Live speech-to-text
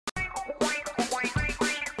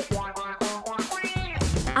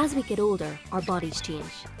As we get older, our bodies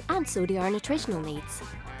change, and so do our nutritional needs.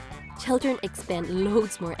 Children expend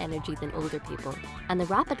loads more energy than older people, and the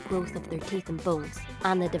rapid growth of their teeth and bones,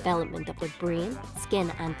 and the development of their brain,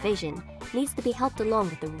 skin and vision needs to be helped along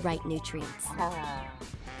with the right nutrients.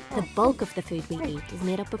 The bulk of the food we eat is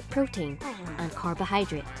made up of protein and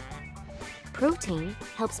carbohydrate. Protein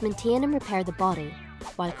helps maintain and repair the body,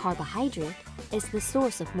 while carbohydrate is the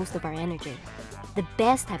source of most of our energy. The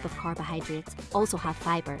best type of carbohydrates also have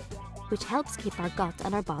fibre, which helps keep our gut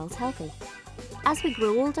and our bowels healthy. As we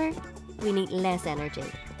grow older, we need less energy,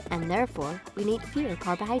 and therefore we need fewer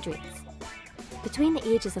carbohydrates. Between the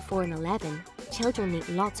ages of 4 and 11, children need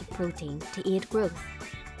lots of protein to aid growth,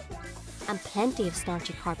 and plenty of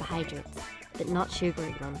starchy carbohydrates, but not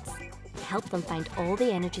sugary ones, to help them find all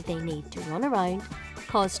the energy they need to run around,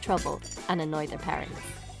 cause trouble, and annoy their parents.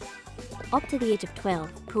 Up to the age of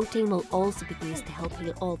 12, protein will also be used to help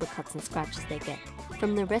heal all the cuts and scratches they get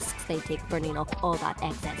from the risks they take burning off all that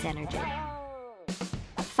excess energy.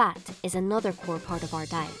 Fat is another core part of our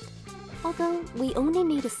diet, although we only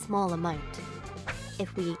need a small amount.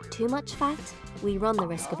 If we eat too much fat, we run the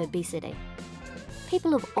risk of obesity.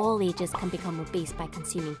 People of all ages can become obese by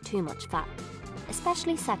consuming too much fat,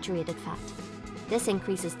 especially saturated fat. This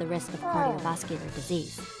increases the risk of cardiovascular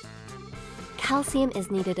disease. Calcium is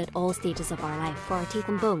needed at all stages of our life for our teeth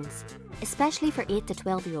and bones, especially for 8 to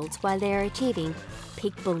 12-year-olds while they are achieving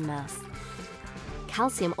peak bone mass.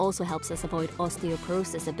 Calcium also helps us avoid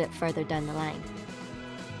osteoporosis a bit further down the line.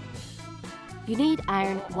 You need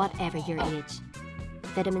iron whatever your age.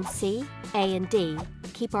 Vitamin C, A and D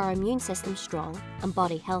keep our immune system strong and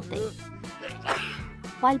body healthy,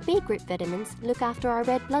 while B group vitamins look after our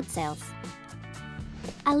red blood cells.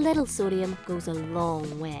 A little sodium goes a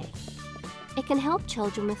long way. It can help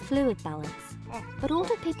children with fluid balance, but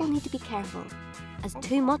older people need to be careful, as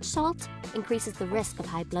too much salt increases the risk of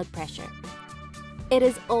high blood pressure. It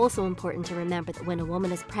is also important to remember that when a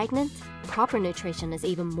woman is pregnant, proper nutrition is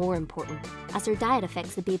even more important, as her diet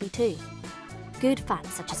affects the baby too. Good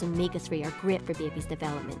fats such as omega-3 are great for baby's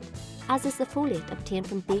development, as is the folate obtained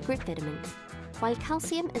from B group vitamins, while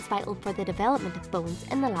calcium is vital for the development of bones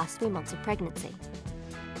in the last 3 months of pregnancy.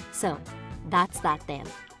 So, that's that then.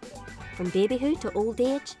 From babyhood to old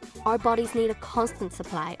age, our bodies need a constant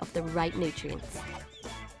supply of the right nutrients.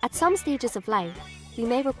 At some stages of life, you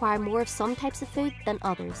may require more of some types of food than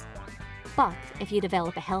others. But if you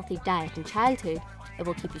develop a healthy diet in childhood, it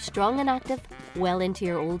will keep you strong and active well into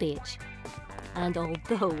your old age. And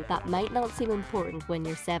although that might not seem important when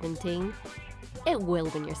you're 17, it will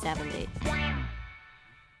when you're 70.